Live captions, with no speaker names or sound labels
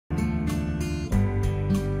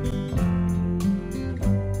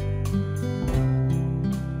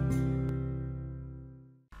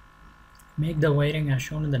Make the wiring as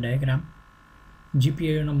shown in the diagram.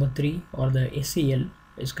 GPIO number 3 or the SCL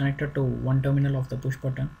is connected to one terminal of the push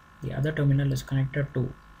button. The other terminal is connected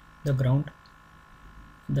to the ground.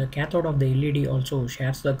 The cathode of the LED also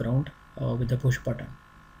shares the ground with the push button.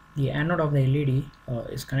 The anode of the LED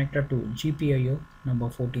is connected to GPIO number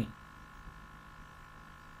 14.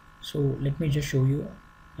 So let me just show you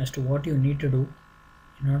as to what you need to do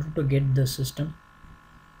in order to get the system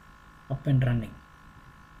up and running.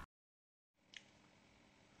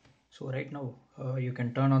 So right now you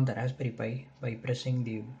can turn on the Raspberry Pi by pressing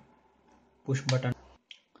the push button,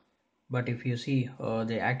 but if you see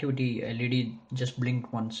the activity LED just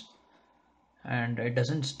blinked once and it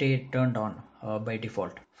doesn't stay turned on by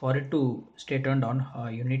default. For it to stay turned on,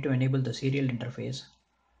 you need to enable the serial interface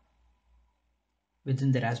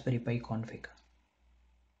within the Raspberry Pi config.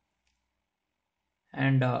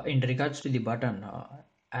 And in regards to the button,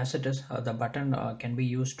 as it is, the button can be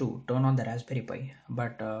used to turn on the Raspberry Pi,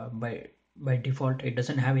 but by default it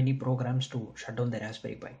doesn't have any programs to shut down the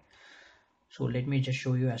Raspberry Pi. So let me just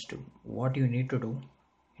show you as to what you need to do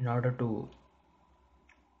in order to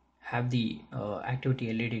have the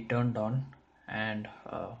activity LED turned on and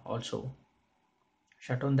also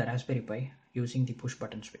shut on the Raspberry Pi using the push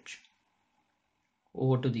button switch.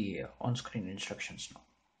 Over to the on-screen instructions now.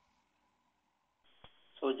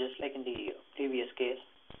 So just like in the previous case,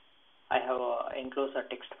 I have enclosed a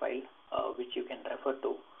text file which you can refer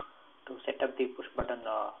to set up the push button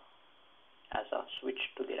as a switch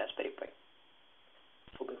to the Raspberry Pi.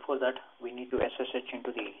 So before that, we need to SSH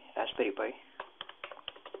into the Raspberry Pi.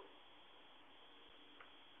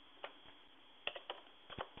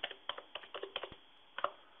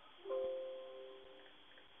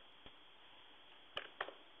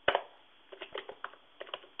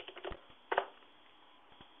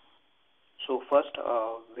 So first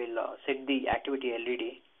we'll set the activity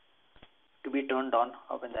LED to be turned on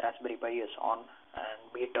when the Raspberry Pi is on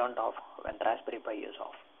and be turned off when the Raspberry Pi is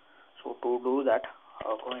off. So to do that,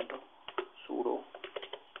 go into sudo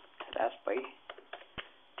raspi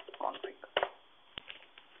config.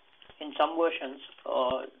 In some versions,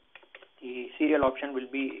 the serial option will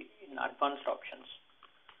be in advanced options,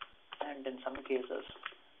 and in some cases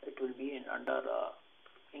it will be in under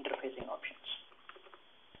interfacing options.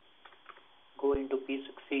 Go into P6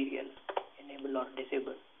 serial, enable or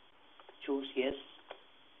disable, choose yes,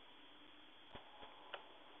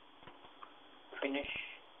 finish,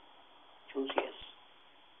 choose yes.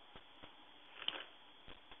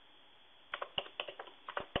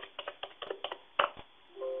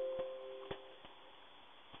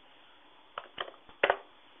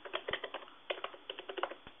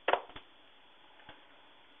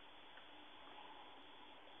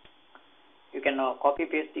 You can copy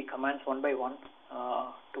paste the commands one by one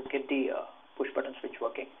to get the push button switch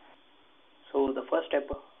working. So the first step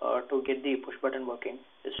to get the push button working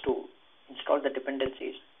is to install the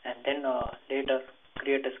dependencies and then later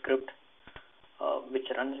create a script which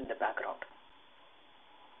runs in the background.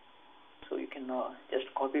 So you can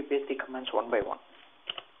just copy paste the commands one by one.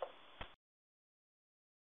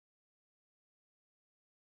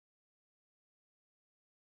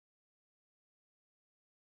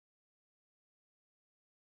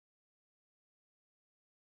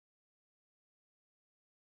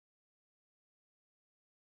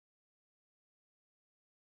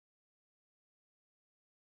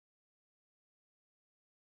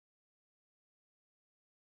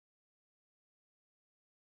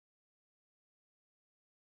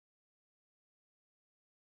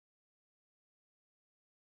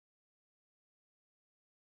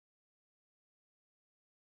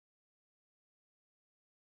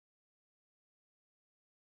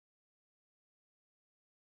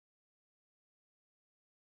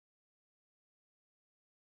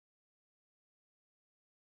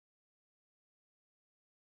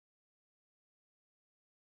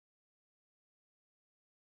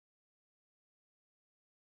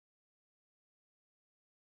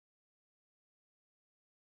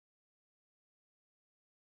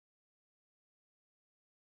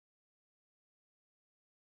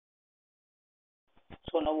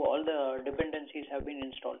 So now all the dependencies have been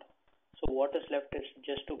installed. So what is left is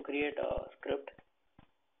just to create a script,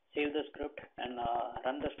 save the script and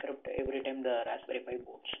run the script every time the Raspberry Pi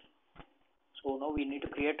boots. So now we need to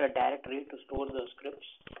create a directory to store the scripts.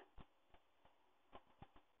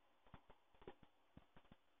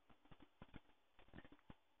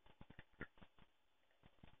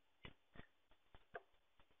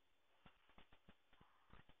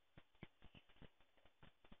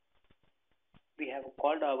 We have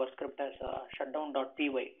called our script as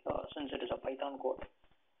shutdown.py since it is a Python code.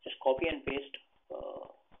 Just copy and paste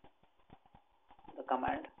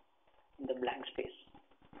command in the blank space.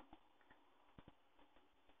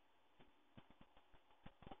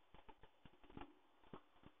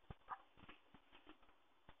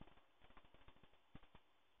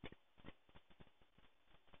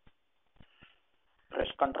 Press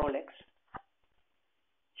Ctrl X,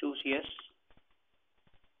 choose yes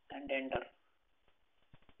and enter.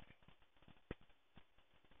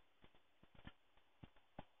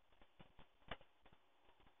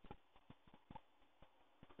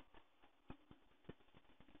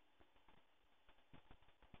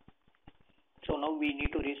 So now we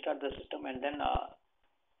need to restart the system and then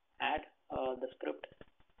add the script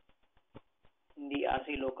in the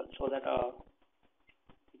RC local so that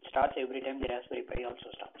it starts every time the Raspberry Pi also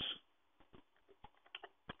starts.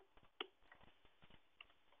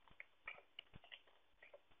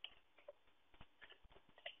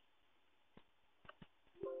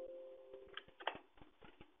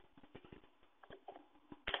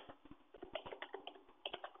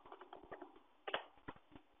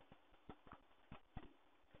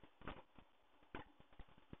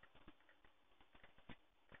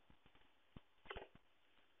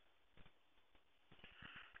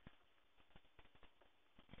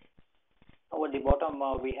 Now at the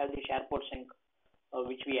bottom we have the SharePort sync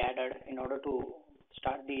which we added in order to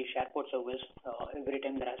start the SharePort service every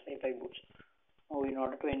time the Raspberry Pi boots. Now in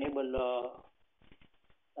order to enable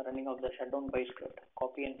the running of the shutdown by script,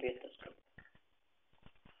 copy and paste the script.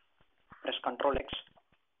 Press Ctrl X,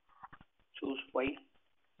 choose Y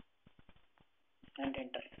and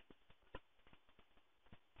enter.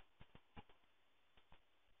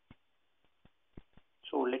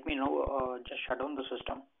 So let me now just shut down the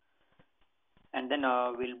system and then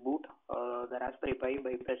we'll boot the Raspberry Pi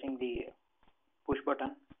by pressing the push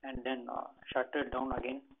button and then shut it down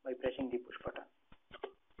again by pressing the push button.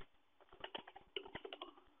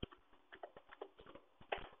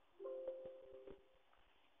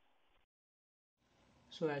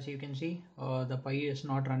 So as you can see, the Pi is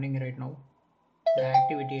not running right now. The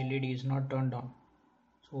activity LED is not turned on.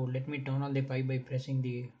 So let me turn on the Pi by pressing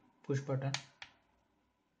the push button.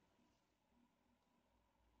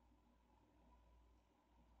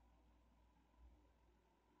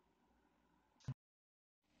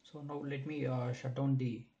 So now let me shut down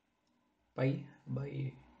the Pi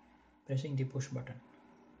by pressing the push button.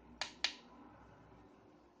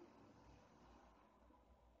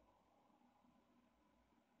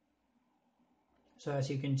 So as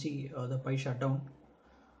you can see, the Pi shut down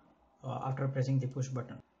after pressing the push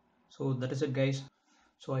button. So that is it, guys.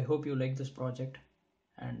 So I hope you like this project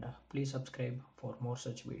and please subscribe for more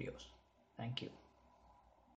such videos. Thank you.